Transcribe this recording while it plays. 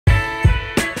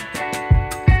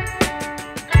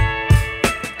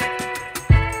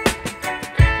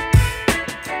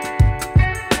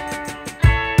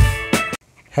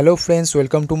Hello friends,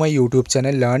 welcome to my YouTube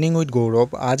channel learning with गौरव।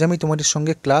 आज আমি তোমাদের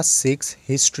সঙ্গে class 6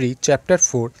 history chapter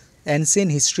 4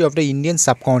 ancient history of the Indian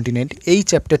subcontinent এই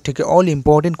chapter থেকে all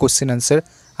important question answer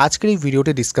আজকের এই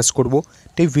ভিডিওতে ডিসকাস করব।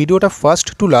 তো এই ভিডিওটা ফার্স্ট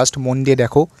টু লাস্ট মন দিয়ে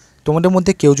দেখো। তোমাদের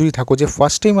মধ্যে কেউ যদি থাকো যে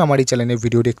ফার্স্ট টাইম আমার এই চ্যানেলে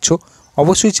ভিডিও দেখছো,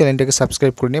 অবশ্যই চ্যানেলটাকে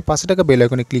সাবস্ক্রাইব করে নিয়ে পাশে থাকা বেল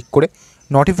আইকনে ক্লিক করে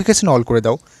নোটিফিকেশন অল করে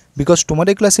দাও। বিকজ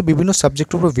তোমাদের ক্লাসে বিভিন্ন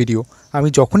সাবজেক্টের উপর ভিডিও আমি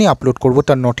যখনই আপলোড করব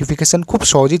তার নোটিফিকেশান খুব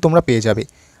সহজেই তোমরা পেয়ে যাবে।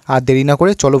 আর দেরি না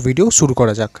করে চলো ভিডিও শুরু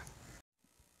করা যাক।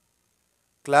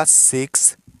 Class 6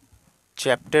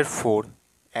 chapter 4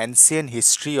 ancient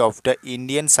history of the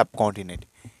Indian subcontinent.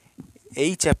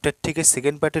 এই চ্যাপ্টার থেকে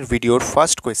সেকেন্ড পার্টের ভিডিওর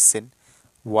first question,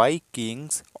 Y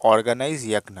Kings organise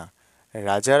ইয়াগনা?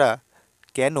 রাজারা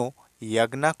কেন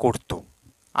ইয়াগনা করত?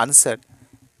 Answer,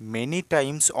 many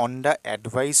Times on the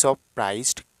advice of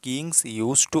প্রাইস্ট Kings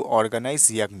use to organise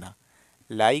ইয়াগনা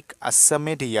like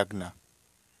আসামেড ইয়াগনা,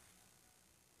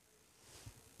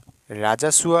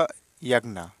 Rajasua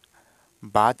yagna,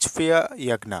 Bajpeya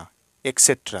yagna, etc.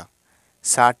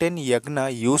 Certain yagna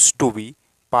used to be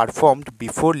performed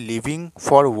before leaving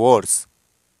for wars.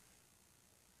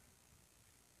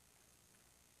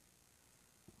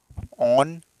 On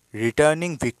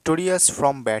returning victorious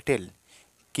from battle,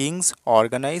 kings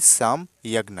organize some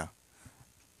yagna.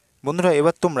 বন্ধুরা,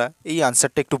 এবার তোমরা এই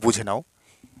আনসারটা একটু বুঝে নাও।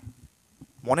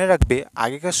 মনে রাখবে,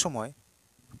 আগেকার সময়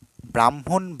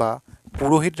ব্রাহ্মণ বা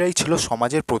পুরোহিতরাই ছিল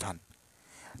সমাজের প্রধান।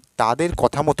 তাদের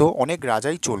কথা মতো অনেক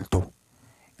রাজাই চলতো।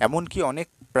 এমনকি অনেক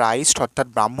প্রাইস্ট অর্থাৎ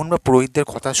ব্রাহ্মণ বা পুরোহিতদের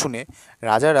কথা শুনে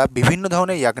রাজারা বিভিন্ন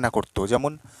ধরনের ইয়াগনা করত,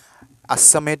 যেমন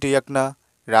আসামেড ইয়াগনা,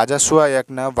 রাজাসুয়া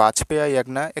ইয়াগনা, বাজপেয়া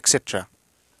ইয়াগনা, এক্সেট্রা।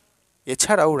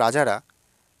 এছাড়াও রাজারা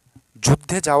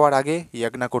যুদ্ধে যাওয়ার আগে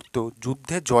ইয়াগনা করত,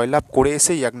 যুদ্ধে জয়লাভ করে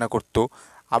এসে ইয়াগনা করত।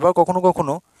 আবার কখনো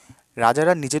কখনো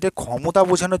রাজারা নিজেদের ক্ষমতা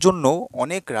বোঝানোর জন্য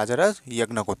অনেক রাজারা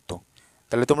ইয়াগনা করত।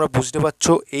 তাহলে তোমরা বুঝতে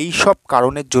পারছো এই সব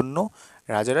কারণের জন্য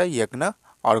রাজারা ইয়াগনা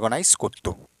অর্গানাইজ করত।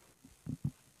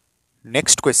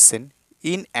 Next question,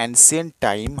 in ancient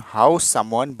time how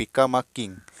someone become a king?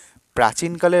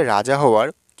 প্রাচীনকালে রাজা হওয়ার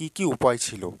কি কি উপায়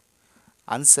ছিল?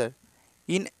 Answer,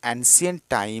 in ancient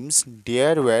Times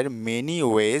there wire many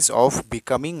ways of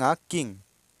becoming a king.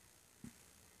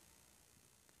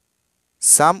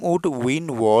 Some would win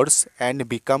wars and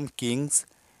become kings.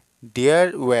 There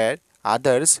were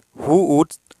others who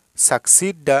would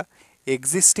succeed the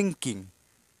existing king,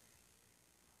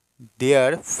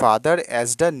 their father as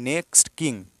the next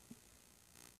king.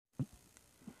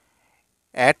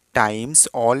 At times,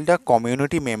 all the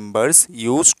community members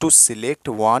used to select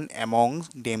one among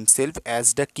themselves as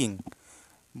the king.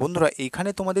 বন্ধুরা, এখানে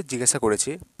তোমাদের জিজ্ঞাসা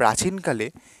করেছে প্রাচীনকালে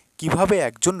কিভাবে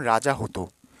একজন রাজা হতো।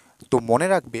 তো মনে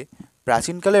রাখবে,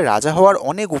 প্রাচীনকালে রাজা হওয়ার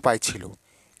অনেক উপায় ছিল।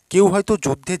 কেউ হয়তো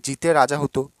যুদ্ধে জিতে রাজা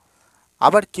হতো,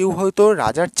 আবার কেউ হয়তো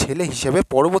রাজার ছেলে হিসেবে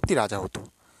পরবর্তী রাজা হতো,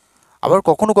 আবার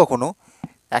কখনো কখনো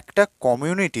একটা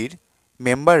কমিউনিটির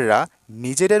মেম্বাররা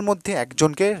নিজেদের মধ্যে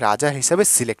একজনকে রাজা হিসেবে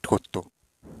সিলেক্ট করত।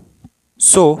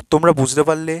 সো তোমরা বুঝতে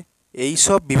পারলে এই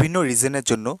সব বিভিন্ন রিজনের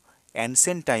জন্য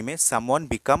অ্যানসিয়েন্ট টাইমে someone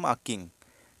become a king.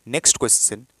 Next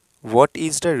question, what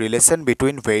is the relation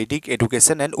between ভৈদিক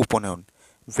education and উপনয়ন?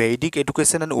 ভৈদিক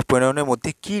education and উপনয়নের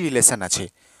মধ্যে কী রিলেশন আছে?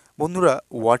 বন্ধুরা,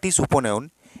 হোয়াট ইজ উপনয়ন,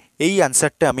 এই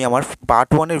আনসারটা আমি আমার পার্ট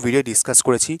 1-এর ভিডিও ডিসকাস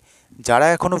করেছি। যারা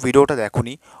এখনও ভিডিওটা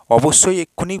দেখোনি অবশ্যই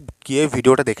এক্ষুনি গিয়ে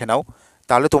ভিডিওটা দেখে নাও,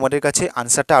 তাহলে তোমাদের কাছে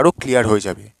আনসারটা আরও ক্লিয়ার হয়ে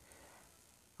যাবে।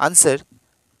 Answer,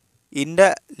 in the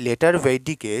letter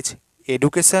ভৈদিক age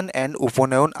education and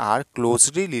উপনয়ন are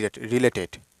closely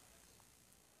related.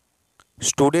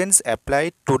 Students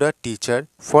applied to the teacher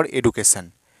for education.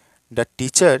 The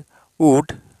teacher would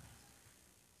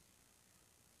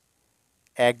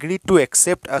agree to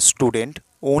accept a student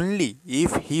only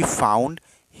if he found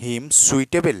him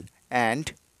suitable, and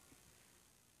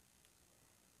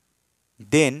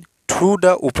then through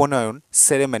the Upanayan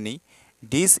ceremony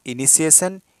this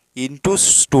initiation into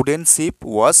studentship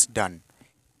was done.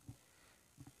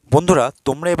 বন্ধুরা,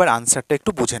 তোমরা এবার আনসারটা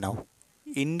একটু বুঝে নাও।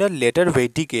 In the letter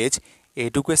ভৈদিক age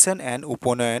education and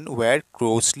উপনয়ন wire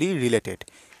closely related.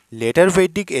 Letter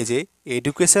ভৈদিক এজে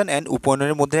education and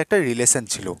উপনয়নের মধ্যে একটা relation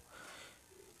ছিল।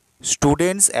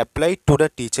 Students apply to the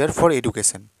teacher for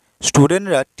education.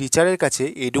 স্টুডেন্টরা টিচারের কাছে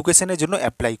এডুকেশনের জন্য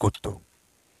অ্যাপ্লাই করত।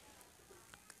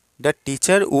 The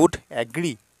teacher would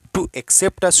agree to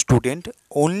accept a student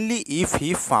only if he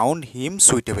found him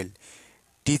suitable.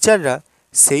 টিচাররা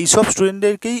সেই সব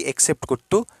স্টুডেন্টদেরকেই অ্যাকসেপ্ট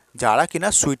করত যারা কিনা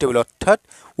সুইটেবল অর্থাৎ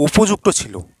উপযুক্ত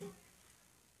ছিল।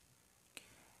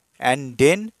 And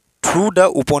then through the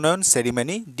উপনয়ন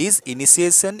ceremony this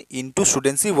initiation into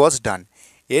studentship ওয়াজ ডান।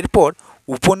 এরপর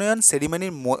উপনয়ন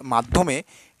সেরিমনির মাধ্যমে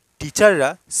টিচাররা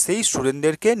সেই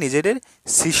স্টুডেন্টদেরকে নিজেদের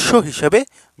শিষ্য হিসেবে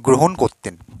গ্রহণ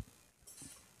করতেন।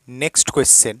 Next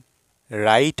question,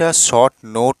 write a short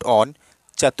note on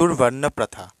চাতুর্বর্ণ্য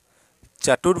প্রথা।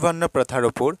 চাতুর্বর্ণ্য প্রথার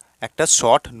ওপর একটা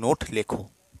শর্ট নোট লেখো।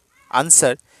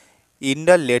 আনসার, ইন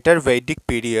দ্য লেটার বৈদিক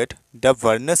পিরিয়ড দ্য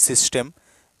বর্ণ system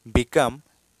become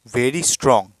very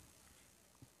strong.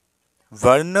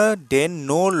 Varna then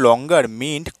no longer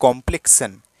meant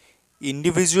complexion.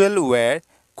 Individuals were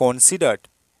considered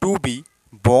to be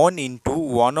born into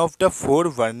one of the four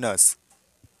Varnas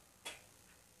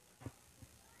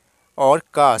or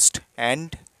caste, and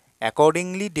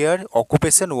accordingly their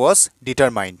occupation was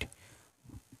determined.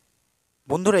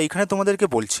 বন্ধুরা, এখানে তোমাদেরকে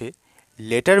বলছে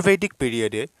letter বৈদিক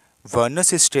পিরিয়ডে বর্ণ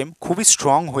system খুবই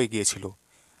strong হয়ে গিয়েছিল।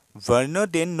 বর্ণ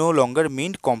দেন নো লঙ্গার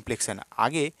মিন্ট কমপ্লেক্সন।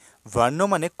 আগে বর্ণ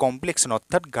মানে কমপ্লেক্সন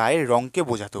অর্থাৎ গায়ের রঙকে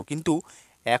বোঝাতো, কিন্তু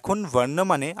এখন বর্ণ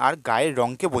মানে আর গায়ের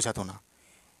রঙকে বোঝাতো না।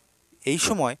 এই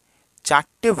সময়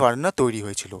চারটে বর্ণ তৈরি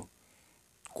হয়েছিল।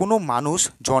 কোনো মানুষ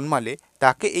জন্মালে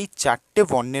তাকে এই চারটে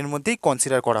বর্ণের মধ্যেই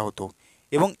কনসিডার করা হতো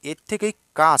এবং এর থেকেই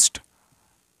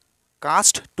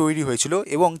কাস্ট তৈরি হয়েছিল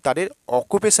এবং তাদের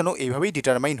অকুপেশনও এইভাবেই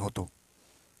ডিটারমাইন হতো।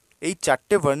 এই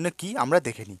চারটে বর্ণ কি আমরা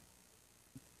দেখে নিই।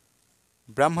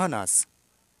 Brahmanas,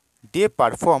 they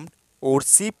performed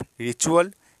worship, ritual,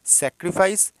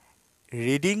 sacrifice,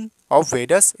 reading of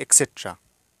Vedas, etc.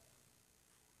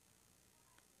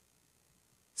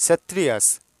 Kshatriyas,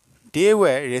 they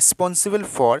were responsible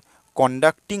for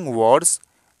conducting wars,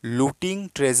 looting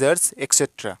treasures, etc.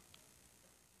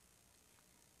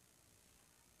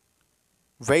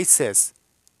 Vaishyas,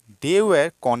 they were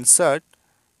concerned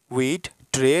with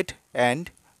trade and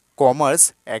commerce,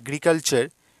 agriculture,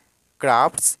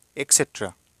 crafts, etc.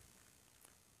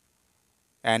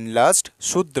 And last,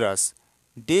 Shudras,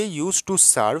 they used to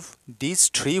serve these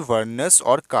three varnas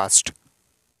or caste.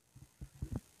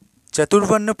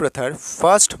 চাতুর্বর্ণ প্রথার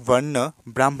first বর্ণ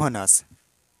ব্রাহ্মণাস।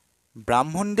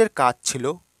 ব্রাহ্মণদের কাজ ছিল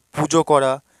পুজো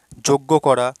করা, যজ্ঞ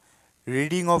করা,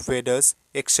 reading of Vedas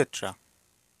etcetera.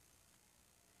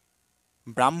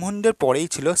 ব্রাহ্মণদের পরেই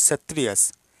ছিল ক্ষত্রিয়াস।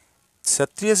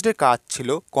 ক্ষত্রিয়াসদের কাজ ছিল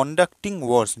কন্ডাক্টিং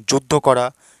ওয়ার্স, যুদ্ধ করা,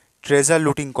 ট্রেজার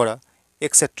লুটিং করা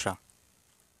এক্সেট্রা।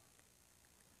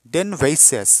 দেন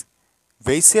বৈশ্যাস,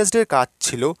 বৈশ্যাসদের কাজ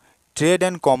ছিল trade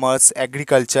and commerce,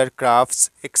 agriculture, crafts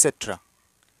etcetera.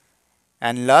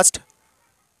 And last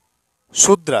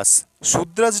শূদ্রাস,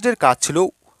 শূদ্রাসদের কাজ ছিল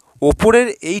ওপরের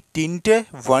এই তিনটে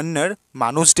বর্ণের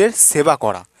মানুষদের সেবা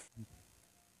করা।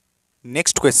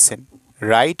 Next question,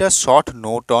 write a short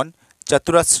note on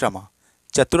চতুরাশ্রমা।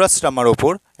 চতুরাশ্রমার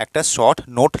ওপর একটা শর্ট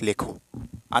নোট লেখো।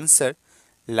 Answer,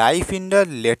 life in the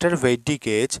letter বৈদিক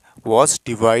এজ ওয়াজ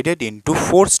ডিভাইডেড ইন্টু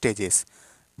 4 stages: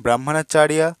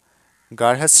 ব্রাহ্মণাচার্য,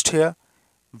 গার্হস্থ্য,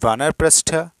 বানপ্রস্থ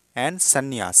অ্যান্ড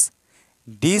সন্ন্যাস।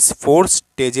 These 4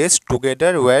 stages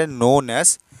together were known as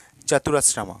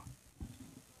চাতুরাশ্রমা।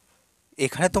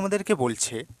 এখানে তোমাদেরকে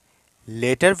বলছে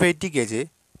লেটার বৈদিক এজে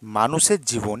মানুষের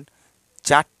জীবন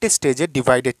 4টে স্টেজে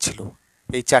ডিভাইডেড ছিল।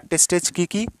 এই 4টে স্টেজ কী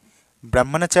কী?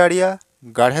 ব্রাহ্মণাচার্য,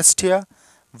 গার্হস্থ্য,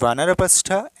 বানপ্রস্থ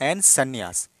অ্যান্ড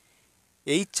সন্ন্যাস।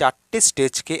 এই 4টে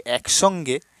স্টেজকে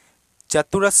একসঙ্গে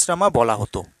চাতুরাশ্রমা বলা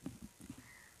হতো।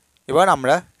 এবার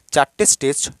আমরা 4টে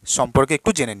স্টেজ সম্পর্কে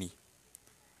একটু জেনে নিই।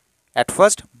 At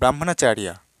first, ব্রাহ্মণাচার্য।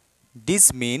 This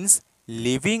means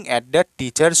leaving at the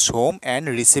teachers home and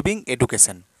receiving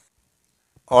education.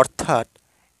 অর্থাৎ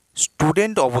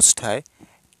স্টুডেন্ট অবস্থায়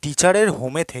টিচারের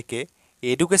হোমে থেকে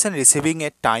এডুকেশন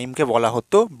রিসিভিংয়ের টাইমকে বলা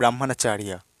হতো ব্রাহ্মণাচার্য।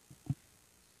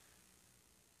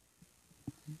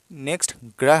 নেক্সট,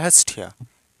 গার্হস্থ্য।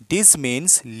 This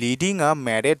means leading a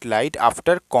married life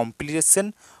after completion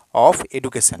of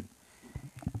education.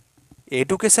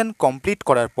 Education complete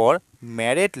করার পর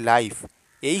ম্যারিড লাইফ,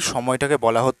 এই সময়টাকে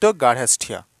বলা হতো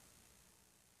গার্হস্থ্য।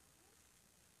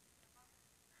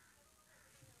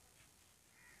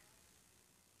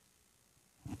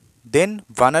 দেন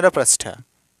বানপ্রস্থ।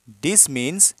 This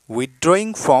means withdrawing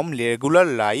from regular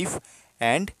life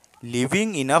and living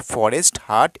in a forest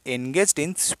হাট এনগেজড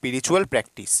ইন স্পিরিচুয়াল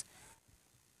প্র্যাকটিস।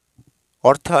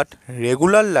 অর্থাৎ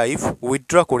রেগুলার লাইফ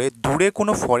উইথড্র করে দূরে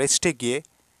কোনো ফরেস্টে গিয়ে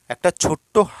একটা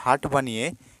ছোট্ট হাট বানিয়ে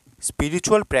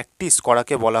স্পিরিচুয়াল প্র্যাকটিস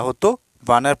করাকে বলা হতো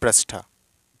বানপ্রস্থ।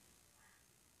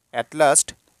 অ্যাট লাস্ট,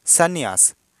 সন্ন্যাস।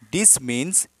 This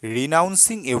means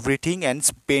রিনাউন্সিং everything and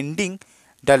spending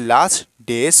the last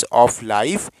days of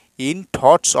life in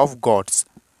thoughts of gods.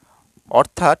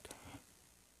 অর্থাৎ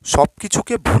সব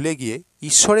কিছুকে ভুলে গিয়ে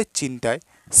ঈশ্বরের চিন্তায়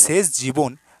শেষ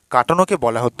জীবন কাটানোকে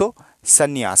বলা হতো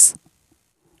সন্ন্যাস।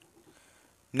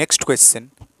 Next question,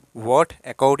 what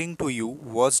according to you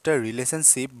was the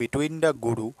relationship between the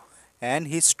Guru and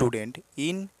his student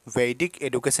in বৈদিক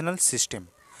এডুকেশনাল সিস্টেম?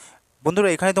 বন্ধুরা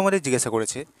এখানে তোমাদের জিজ্ঞাসা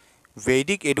করেছে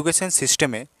বৈদিক এডুকেশন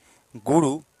সিস্টেমে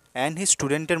গুরু অ্যান্ড হিজ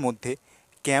স্টুডেন্টের মধ্যে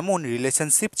কেমন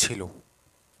রিলেশনশিপ ছিল।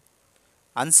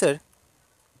 Answer,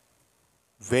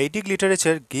 Vedic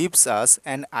literature gives us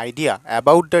an idea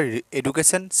about the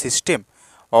education system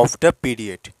of the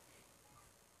period.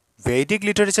 Vedic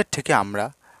literature থেকে আমরা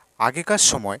আগেকার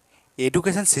সময়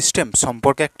এডুকেশন সিস্টেম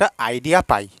সম্পর্কে একটা idea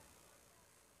pi.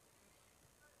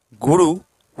 Guru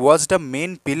was the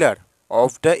main pillar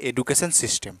of the education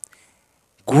system.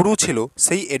 গুরু ছিল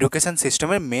সেই এডুকেশন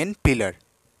সিস্টেমের main pillar.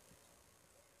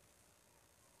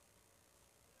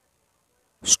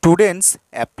 Students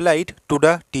applied to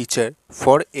the teacher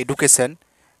for education.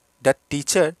 The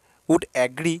teacher would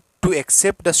agree to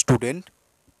accept the student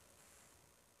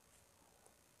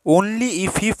only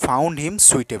if he found him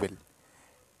suitable.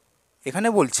 এখানে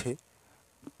বলছে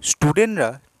স্টুডেন্টরা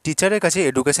টিচারের কাছে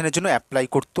এডুকেশনের জন্য অ্যাপ্লাই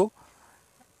করতো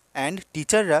অ্যান্ড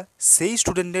টিচাররা সেই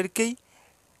স্টুডেন্টদেরকেই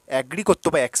অ্যাগ্রি করতো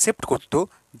বা অ্যাকসেপ্ট করতো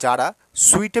যারা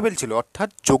সুইটেবল ছিল অর্থাৎ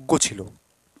যোগ্য ছিল।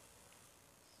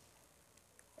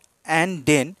 And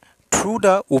then through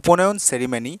the Upanan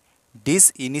ceremony this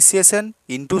initiation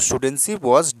into studentship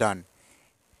was done.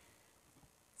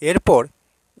 এরপর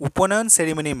উপনয়ন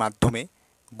সেরিমনির মাধ্যমে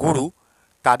গুরু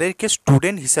তাদেরকে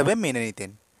স্টুডেন্ট হিসাবে মেনে নিতেন।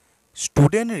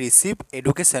 Student receive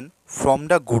education from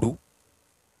the Guru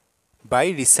by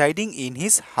residing in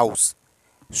his house.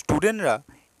 স্টুডেন্টরা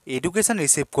এডুকেশন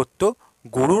রিসিভ করত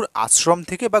গুরুর আশ্রম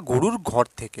থেকে বা গুরুর ঘর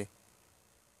থেকে।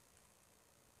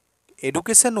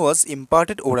 Education was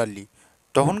ইম্পার্টেড orally.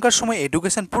 তখনকার সময়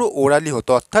এডুকেশন পুরো ওরালি হতো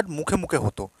অর্থাৎ মুখে মুখে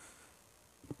হতো।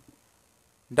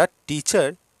 The teacher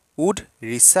would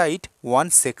recite one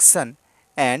section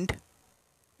and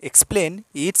explain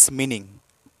its meaning.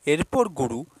 এরপর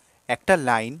গুরু একটা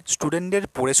লাইন স্টুডেন্টদের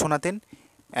পড়ে শোনাতেন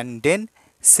অ্যান্ড দেন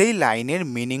সেই লাইনের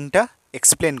মিনিংটা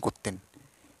এক্সপ্লেন করতেন।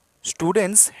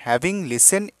 Students having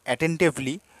listen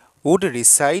attentively would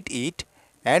recite it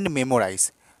and memorise.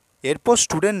 এরপর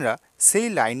স্টুডেন্টরা সেই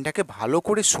লাইনটাকে ভালো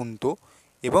করে শুনতো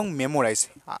এবং মেমোরাইজ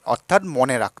অর্থাৎ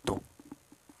মনে রাখত।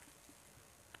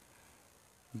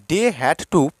 They had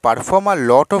to perform a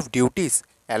lot of duties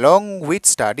along with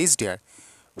studies দেয়ার।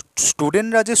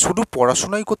 স্টুডেন্টরা যে শুধু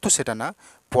পড়াশোনাই করতো সেটা না,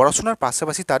 পড়াশোনার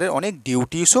পাশাপাশি তাদের অনেক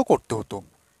ডিউটিসও করতে হতো।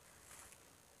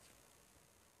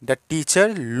 The teacher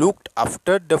looked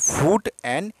after the food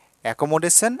and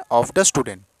accommodation of the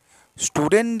student.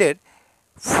 স্টুডেন্টদের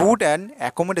ফুড অ্যান্ড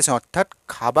অ্যাকোমোডেশন অর্থাৎ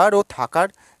খাবার ও থাকার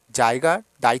জায়গার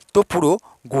দায়িত্ব পুরো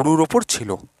গুরুর ওপর ছিল।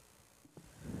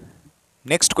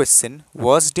 Next question,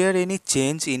 was there any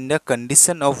change in the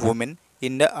condition of women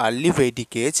in the early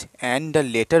ভৈদিক age and the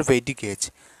letter ভৈদিক age.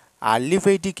 Early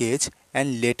ভৈদিক age and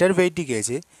letter ভৈদিক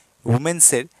এজে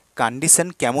উমেন্সের কন্ডিশন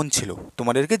কেমন ছিল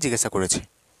তোমাদেরকে জিজ্ঞাসা করেছে।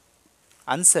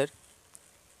 আনসার,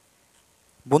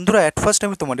 বন্ধুরা অ্যাট ফার্স্ট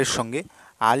আমি তোমাদের সঙ্গে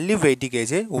আর্লি ভৈদিক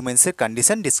এজে উমেন্সের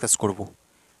কন্ডিশন ডিসকাস করব।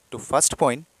 তো first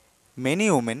point, many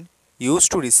women use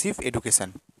to receive education.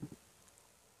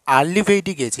 Early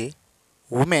ভৈদিক এজে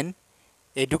উমেন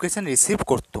এডুকেশন রিসিভ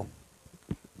করত।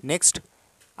 Next,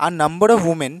 a number of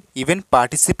women even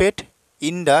participate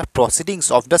in the proceedings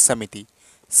of the সমিতি।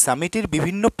 সমিতির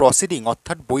বিভিন্ন প্রসিডিং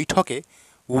অর্থাৎ বৈঠকে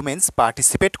উমেন্স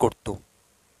পার্টিসিপেট করত।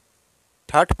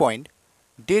 Third point,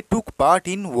 they took part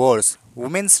in Wars.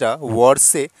 উমেন্সরা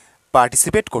ওয়ার্সে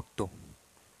participate করত।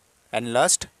 And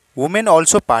last, women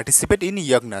also participate in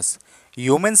ইয়াগনাস।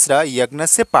 উমেন্সরা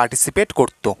ইয়াগনাসে participate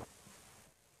করত।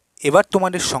 এবার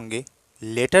তোমাদের সঙ্গে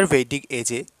লেটার ভৈদিক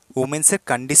এজে উমেন্সের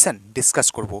কন্ডিশন ডিসকাস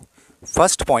করব।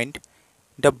 First point,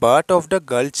 the birth of the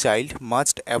girl child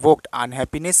must অ্যাভোকড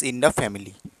unhappiness in the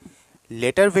family.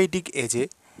 Letter ভৈদিক এজে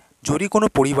যদি কোনো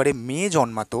পরিবারে মেয়ে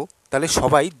জন্মাতো তাহলে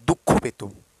সবাই দুঃখ পেত।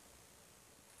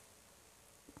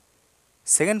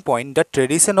 Second point, the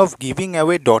tradition of giving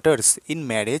away daughters in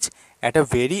marriage at a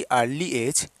very early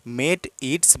age made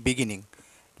it's beginning.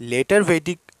 Letter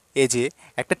ভৈদিক এজে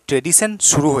একটা ট্রেডিশন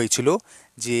শুরু হয়েছিল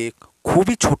যে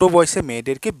খুবই ছোট বয়সে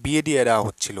মেয়েদেরকে বিয়ে দিয়ে দেওয়া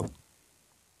হচ্ছিল।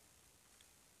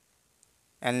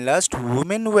 And last,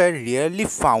 women war rarely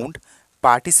found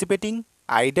participating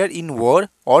either in war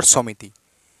or সমিতি।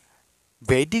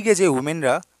 ভৈদিক এজে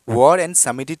উমেনরা ওয়ার অ্যান্ড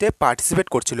সমিতিতে পার্টিসিপেট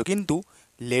করছিল, কিন্তু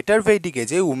লেটার ভৈদিক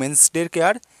এজে উমেন্সদেরকে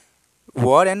আর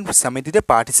ওয়ার অ্যান্ড সমিতিতে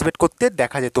পার্টিসিপেট করতে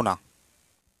দেখা যেত না।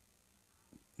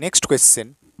 Next question,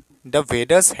 the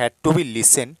Vedas had to B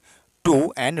listen to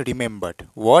and remembered.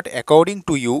 What according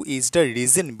to you is the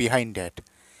reason behind that.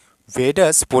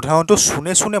 Vedas প্রধানত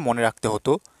শুনে শুনে মনে রাখতে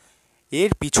হতো,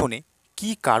 এর পিছনে কি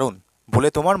কারণ বলে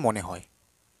তোমার মনে হয়।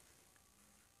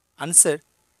 আনসার,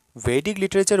 ভেদিক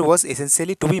লিটারেচার ওয়াজ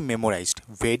essentially two B memorised.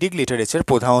 Vedic literature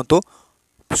প্রধানত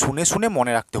শুনে শুনে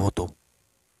মনে রাখতে হতো।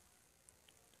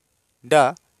 The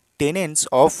tenets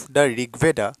of the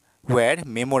Rigveda were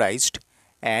memorized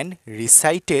and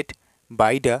recited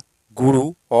by the guru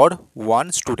or one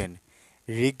student.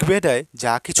 ঋগ্বেদায়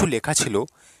যা কিছু লেখা ছিল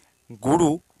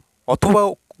গুরু অথবা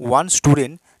ওয়ান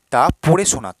স্টুডেন্ট তা পড়ে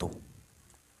শোনাতো।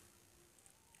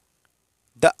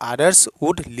 The others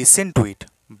would listen to ইট,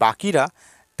 বাকিরা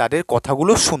তাদের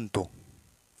কথাগুলো শুনতো।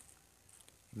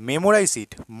 মেমোরাইজ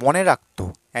ইট, মনে রাখতো।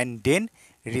 And then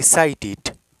recite it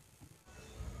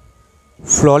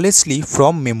flawlessly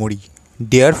from memory.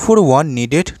 Therefore, one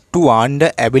needed to earn the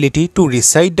ability to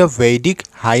recite the Vedic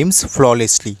hymns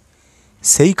flawlessly.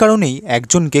 সেই কারণেই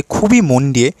একজনকে খুবই মন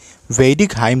দিয়ে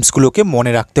ভেদিক হাইমসগুলোকে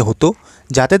মনে রাখতে হতো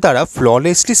যাতে তারা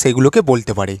ফ্ললেসলি সেগুলোকে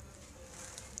বলতে পারে।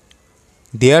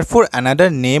 Therefore, another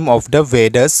name of the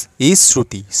Vedas is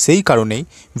Shruti. সেই কারণেই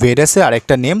ভেদাসের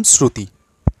আরেকটা name Shruti.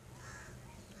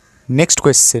 Next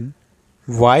question,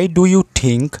 why do you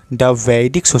think the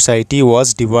Vedic society was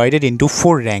divided into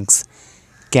 4 ranks?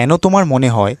 কেন তোমার মনে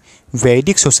হয়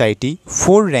ভেদিক সোসাইটি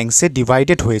 4 র্যাঙ্কসে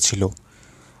ডিভাইডেড হয়েছিল?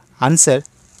 Answer,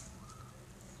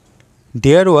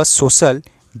 there was social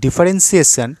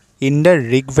differentiation in the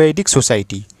Rigvedic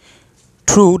society.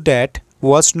 True, that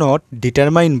was not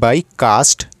determined by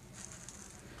caste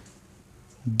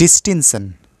distinction.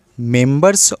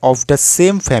 Members of the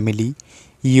same family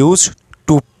used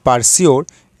to pursue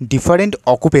different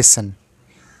occupation.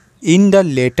 In the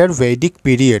later Vedic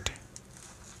period,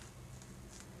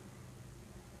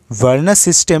 Varna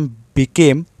system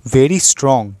became very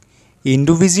strong.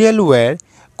 Individuals were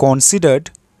considered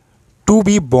to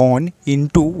be born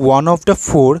into one of the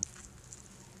 4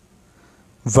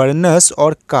 Varnas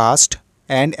or caste,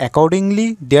 and accordingly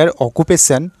their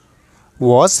occupation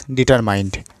was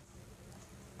determined.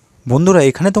 বন্ধুরা,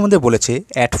 এখানে তোমাদের বলেছে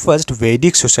at first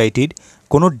Vedic সোসাইটির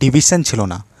কোনো division ছিল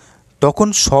না, তখন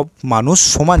সব মানুষ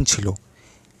সমান ছিল।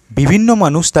 বিভিন্ন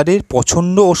মানুষ তাদের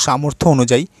পছন্দ ও সামর্থ্য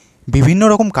অনুযায়ী বিভিন্ন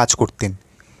রকম কাজ করতেন।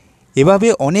 এভাবে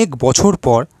অনেক বছর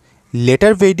পর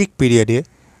লেটার ভেদিক পিরিয়ডে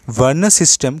বর্ণ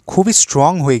সিস্টেম খুবই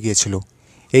স্ট্রং হয়ে গিয়েছিল।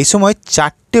 এই সময়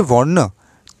 4টে বর্ণ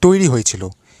তৈরি হয়েছিল,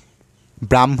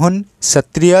 ব্রাহ্মণ,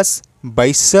 ক্ষত্রিয়াস,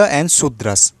 বৈশ্য অ্যান্ড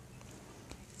শূদ্রাস।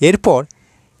 এরপর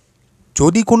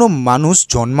যদি কোনো মানুষ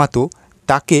জন্মাতো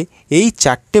তাকে এই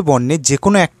 4টে বর্ণে যে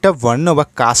কোনো একটা বর্ণ বা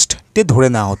কাস্টে ধরে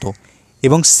নেওয়া হতো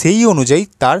এবং সেই অনুযায়ী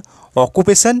তার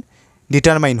অকুপেশন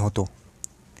ডিটারমাইন হতো।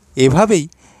 এভাবেই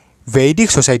ভেদিক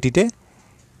সোসাইটিতে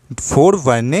 4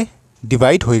 বর্ণে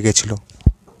ডিভাইড হয়ে গেছিল।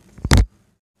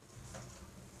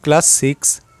 Class 6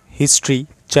 history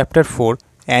chapter 4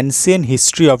 ancient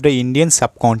history of the Indian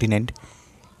subcontinent,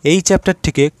 এই চ্যাপ্টার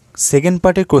থেকে সেকেন্ড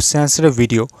পার্টের কোশ্চেন আনসারের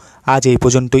ভিডিও আজ এই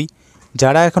পর্যন্তই।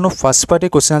 যারা এখনও ফার্স্ট পার্টের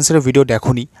কোশ্চেন আনসারের ভিডিও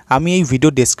দেখোনি, আমি এই ভিডিও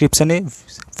ডেসক্রিপশানে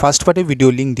ফার্স্ট পার্টের ভিডিও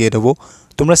লিঙ্ক দিয়ে দেবো,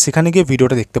 তোমরা সেখানে গিয়ে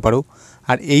ভিডিওটা দেখতে পারো।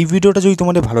 আর এই ভিডিওটা যদি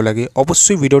তোমাদের ভালো লাগে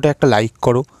অবশ্যই ভিডিওটা একটা লাইক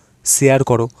করো, শেয়ার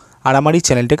করো, আর আমার এই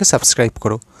চ্যানেলটাকে সাবস্ক্রাইব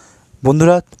করো।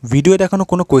 বন্ধুরা, ভিডিও দেখানো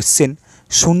কোনো কোয়েশ্চেন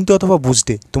শুনতে অথবা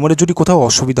বুঝতে তোমাদের যদি কোথাও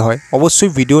অসুবিধা হয় অবশ্যই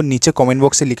ভিডিওর নিচে কমেন্ট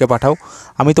বক্সে লিখে পাঠাও,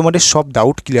 আমি তোমাদের সব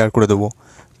ডাউট ক্লিয়ার করে দেবো।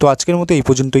 তো আজকের মতো এই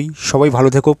পর্যন্তই, সবাই ভালো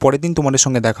থেকো। পরের দিন তোমাদের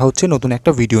সঙ্গে দেখা হচ্ছে নতুন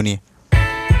একটা ভিডিও নিয়ে।